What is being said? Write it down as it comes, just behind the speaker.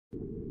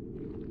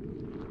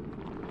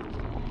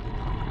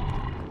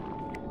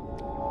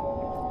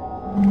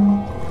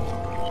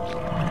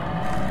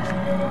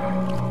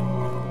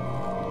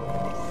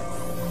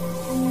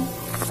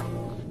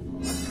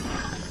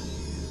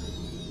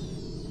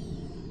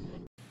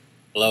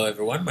Hello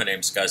everyone, my name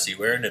is Scott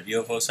Ware of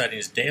UFO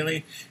Sightings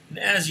Daily, and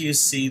as you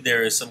see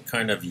there is some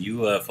kind of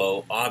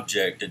UFO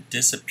object that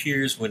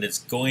disappears when it's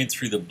going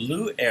through the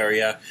blue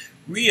area,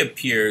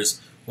 reappears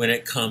when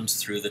it comes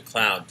through the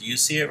cloud. Do you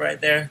see it right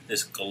there?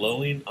 This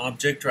glowing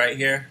object right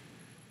here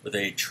with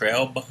a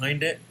trail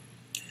behind it?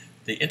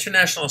 The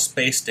International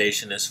Space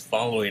Station is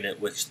following it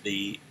with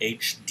the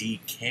HD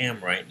cam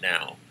right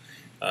now.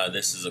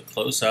 This is a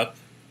close-up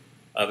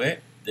of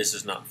it. This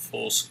is not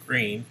full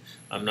screen.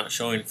 I'm not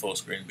showing full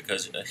screen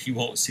because you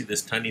won't see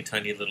this tiny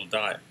little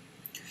dot.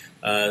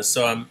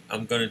 So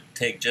I'm going to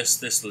take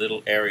just this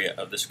little area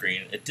of the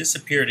screen. It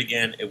disappeared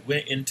again. It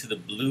went into the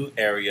blue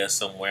area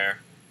somewhere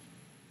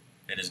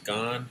and is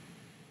gone.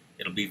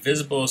 It'll be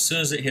visible as soon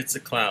as it hits the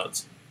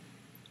clouds.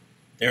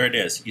 There it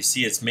is. You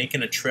see it's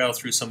making a trail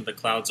through some of the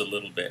clouds a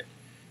little bit.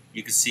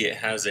 You can see it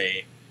has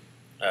a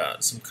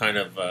some kind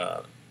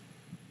of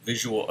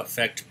visual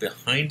effect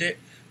behind it,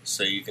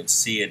 so you can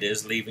see it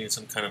is leaving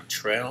some kind of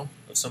trail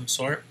of some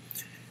sort.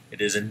 It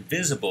is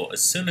invisible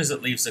as soon as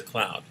it leaves the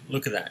cloud.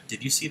 Look at that.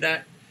 Did you see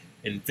that?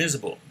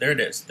 Invisible. There it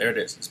is. There it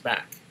is. It's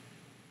back.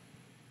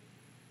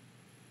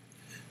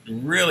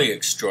 Really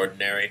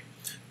extraordinary.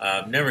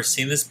 I've never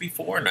seen this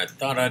before, and I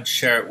thought I'd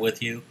share it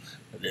with you.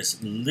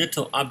 This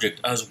little object.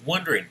 I was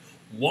wondering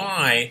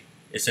why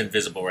it's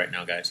invisible right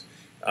now, guys.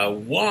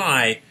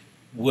 Why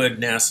would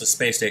NASA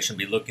space station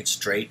be looking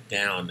straight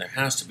down? There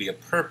has to be a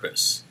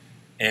purpose.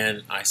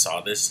 And I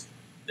saw this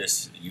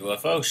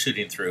UFO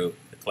shooting through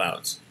the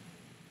clouds.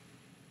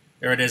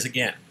 There it is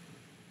again.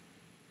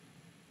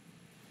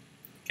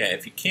 Okay,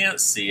 if you can't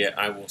see it,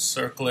 I will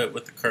circle it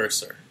with the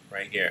cursor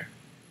right here.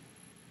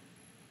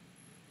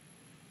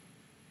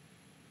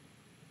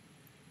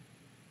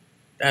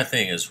 That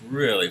thing is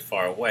really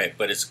far away,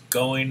 but it's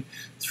going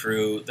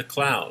through the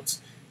clouds.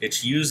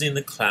 It's using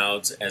the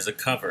clouds as a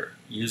cover,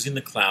 using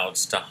the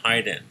clouds to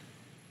hide in.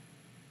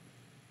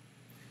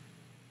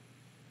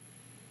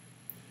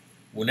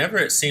 Whenever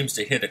it seems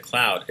to hit a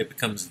cloud, it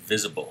becomes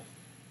visible,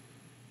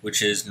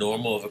 which is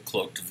normal of a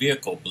cloaked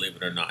vehicle, believe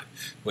it or not.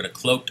 When a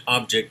cloaked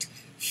object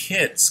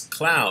hits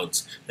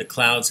clouds, the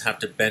clouds have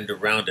to bend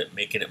around it,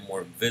 making it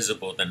more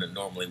visible than it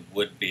normally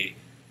would be.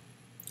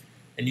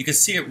 And you can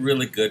see it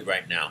really good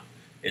right now.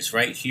 It's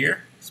right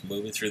here. It's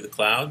moving through the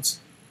clouds.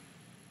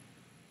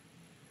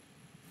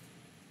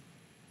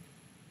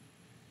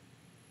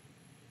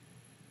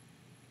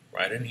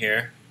 Right in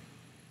here.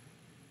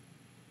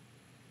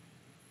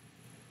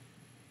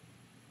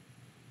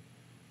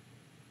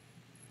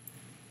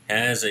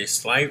 Has a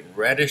slight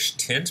reddish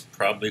tint,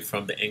 probably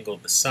from the angle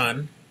of the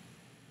sun,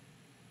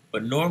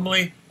 but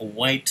normally a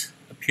white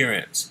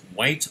appearance,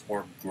 white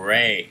or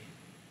gray.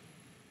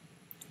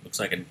 Looks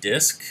like a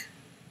disc,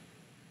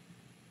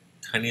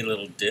 tiny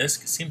little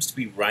disc. It seems to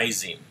be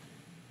rising.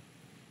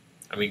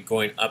 I mean,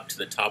 going up to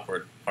the top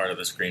part of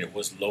the screen. It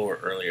was lower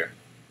earlier.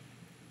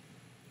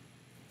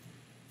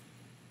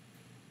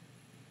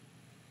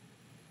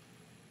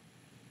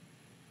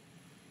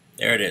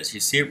 There it is. You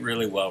see it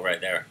really well right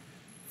there.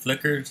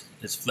 Flickered,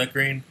 it's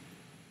flickering,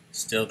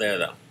 still there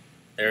though.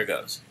 There it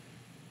goes.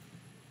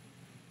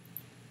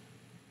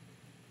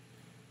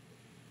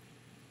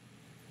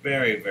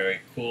 Very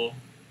cool.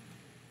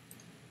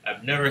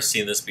 I've never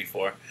seen this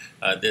before.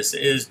 This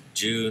is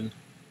June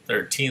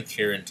 13th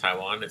here in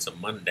Taiwan. It's a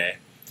Monday,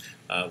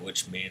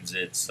 which means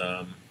it's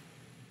June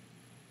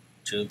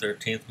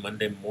 13th,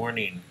 Monday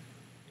morning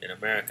in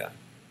America.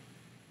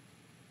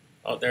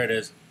 Oh, there it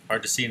is.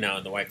 Hard to see now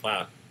in the white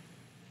cloud,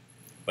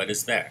 but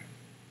it's there.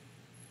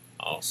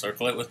 I'll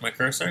circle it with my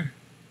cursor.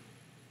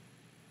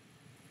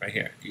 Right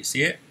here. Do you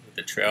see it? With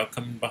the trail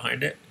coming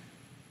behind it?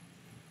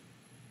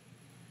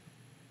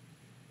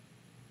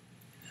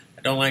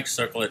 I don't like to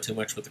circle it too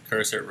much with the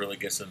cursor. It really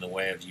gets in the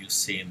way of you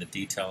seeing the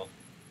detail,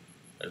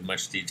 as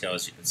much detail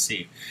as you can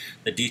see.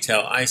 The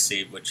detail I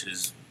see, which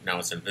is, now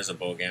it's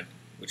invisible again,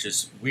 which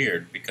is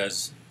weird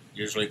because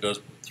usually it goes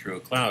through a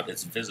cloud,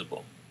 it's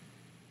visible.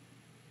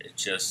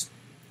 It's just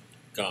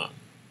gone.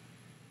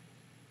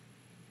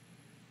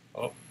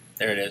 Oh,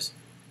 there it is.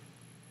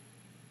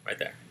 Right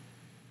there.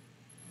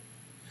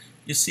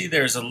 You see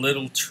there's a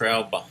little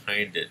trail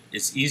behind it.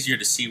 It's easier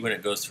to see when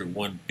it goes through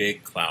one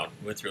big cloud.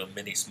 It went through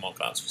many small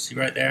clouds. See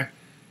right there?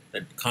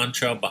 The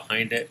contrail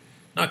behind it.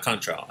 Not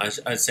contrail.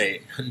 I'd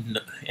say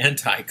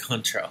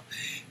anti-contrail.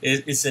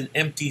 It's an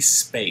empty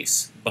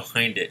space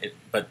behind it,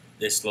 but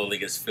it slowly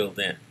gets filled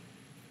in.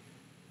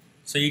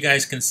 So you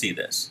guys can see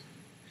this.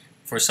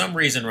 For some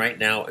reason right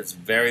now it's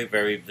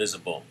very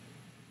visible.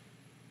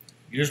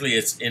 Usually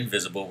it's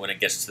invisible when it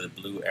gets to the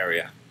blue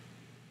area.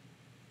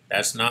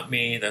 That's not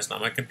me, that's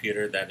not my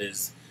computer, that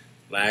is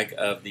lag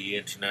of the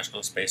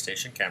International Space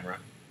Station camera,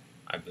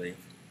 I believe.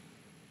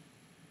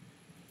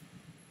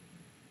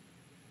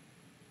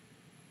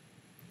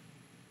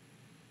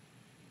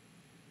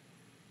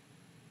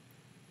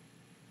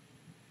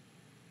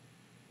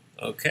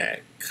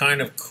 Okay,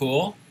 kind of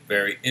cool,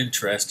 very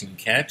interesting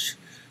catch.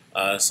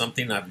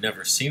 Something I've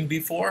never seen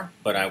before,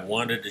 but I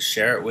wanted to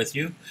share it with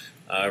you.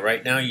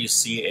 Right now you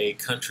see a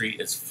country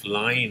is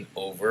flying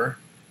over.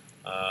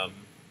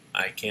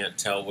 I can't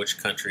tell which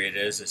country it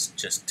is. It's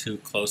just too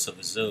close of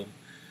a zoom.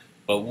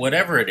 But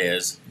whatever it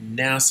is,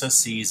 NASA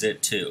sees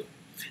it too.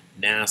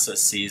 NASA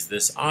sees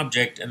this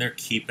object and they're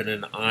keeping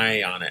an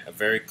eye on it, a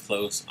very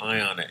close eye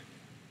on it.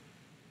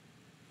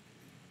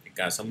 It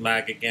got some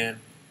lag again.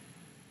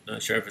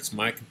 Not sure if it's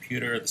my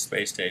computer or the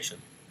space station.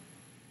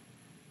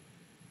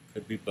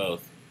 Could be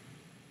both.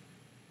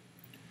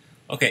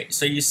 Okay,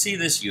 so you see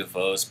this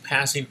UFO is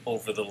passing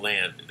over the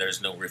land. There's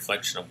no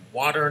reflection of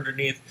water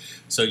underneath,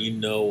 so you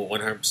know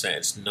 100%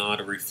 it's not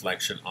a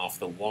reflection off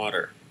the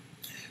water.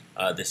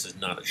 This is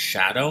not a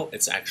shadow,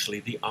 it's actually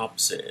the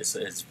opposite.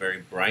 It's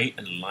very bright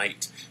and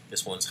light.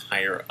 This one's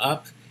higher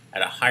up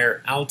at a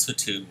higher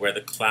altitude where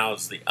the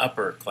clouds, the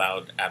upper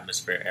cloud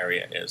atmosphere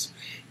area is.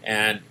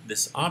 And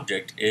this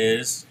object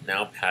is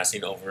now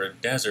passing over a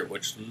desert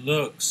which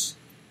looks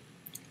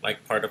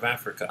like part of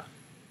Africa.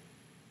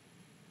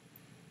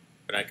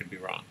 But I could be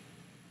wrong.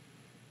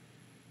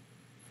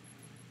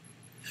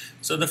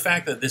 So the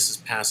fact that this is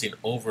passing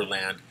over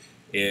land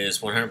is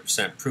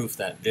 100% proof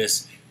that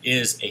this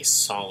is a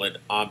solid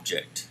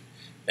object,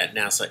 that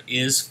NASA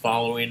is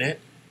following it.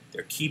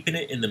 They're keeping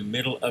it in the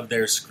middle of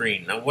their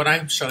screen. Now what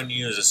I'm showing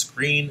you is a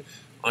screen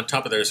on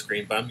top of their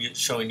screen, but I'm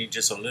showing you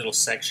just a little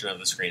section of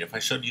the screen. If I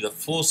showed you the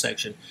full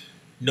section,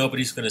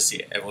 nobody's going to see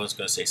it. Everyone's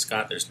going to say,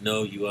 Scott, there's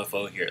no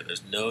UFO here.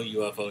 There's no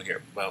UFO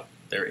here. Well,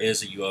 there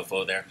is a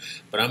UFO there,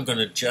 but I'm going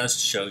to just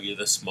show you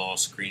the small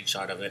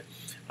screenshot of it.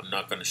 I'm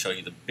not going to show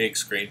you the big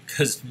screen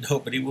because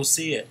nobody will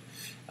see it.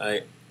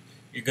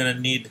 You're going to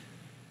need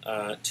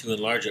to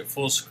enlarge it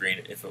full screen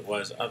if it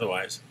was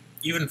otherwise.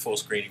 Even full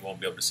screen, you won't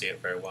be able to see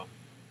it very well.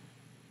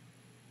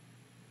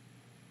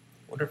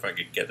 Wonder if I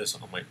could get this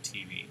on my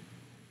TV.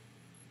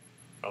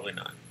 Probably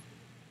not.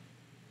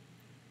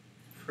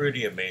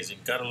 Pretty amazing.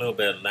 Got a little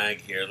bit of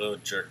lag here, a little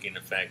jerking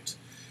effect.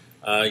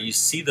 You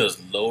see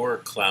those lower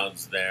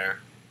clouds there.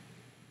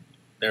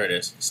 There it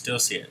is. Still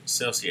see it.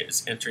 Still see it.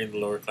 It's entering the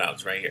lower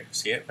clouds right here.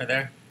 See it right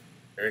there?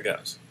 There it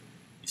goes.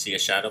 You see a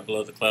shadow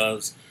below the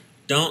clouds.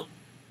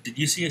 Did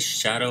you see a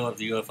shadow of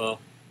the UFO?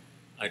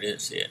 I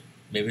didn't see it.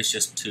 Maybe it's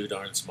just too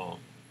darn small.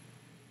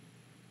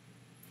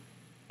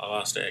 I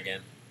lost it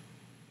again.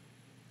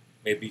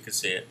 Maybe you could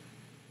see it.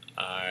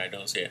 I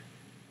don't see it.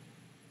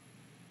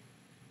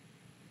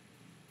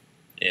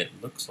 It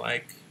looks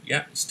like,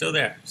 yeah, it's still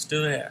there,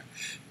 still there.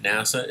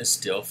 NASA is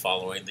still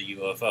following the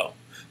UFO.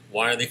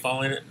 Why are they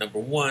following it? Number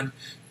one,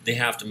 they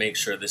have to make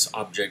sure this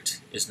object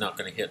is not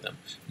going to hit them.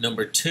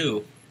 Number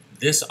two,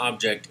 this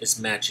object is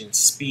matching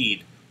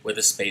speed with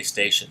a space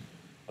station.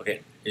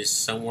 Okay, it's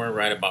somewhere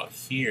right about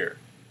here.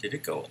 Did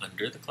it go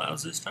under the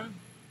clouds this time?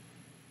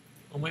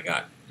 Oh my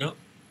God, no.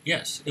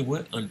 Yes, it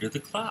went under the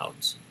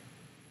clouds.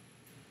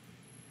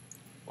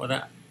 Well,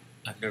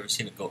 I've never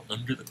seen it go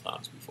under the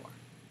clouds before.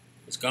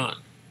 It's gone.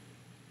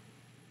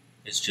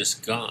 It's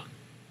just gone.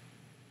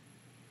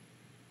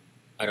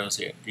 I don't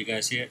see it. Do you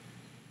guys see it?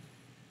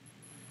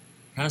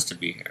 It has to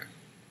be here.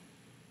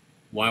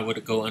 Why would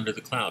it go under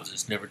the clouds?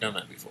 It's never done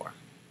that before.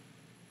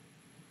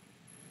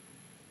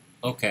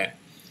 Okay.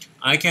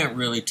 I can't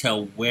really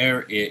tell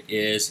where it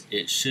is.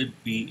 It should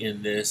be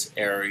in this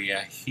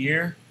area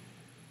here.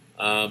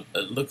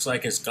 It looks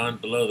like it's gone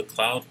below the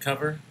cloud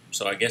cover.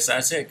 So I guess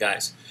that's it,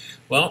 guys.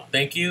 Well,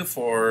 thank you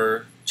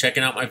for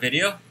checking out my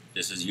video.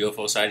 This is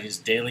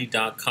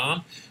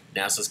UFOsightsdaily.com.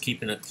 NASA's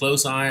keeping a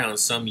close eye on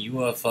some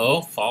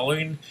UFO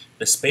following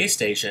the space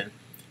station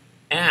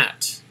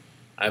at,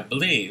 I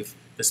believe,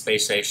 the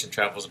space station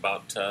travels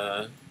about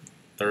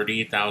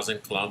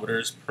 30,000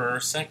 kilometers per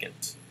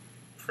second.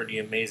 Pretty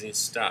amazing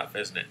stuff,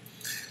 isn't it?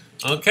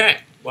 Okay,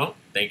 well,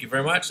 thank you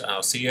very much.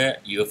 I'll see you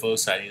at UFO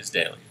Sightings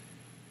Daily.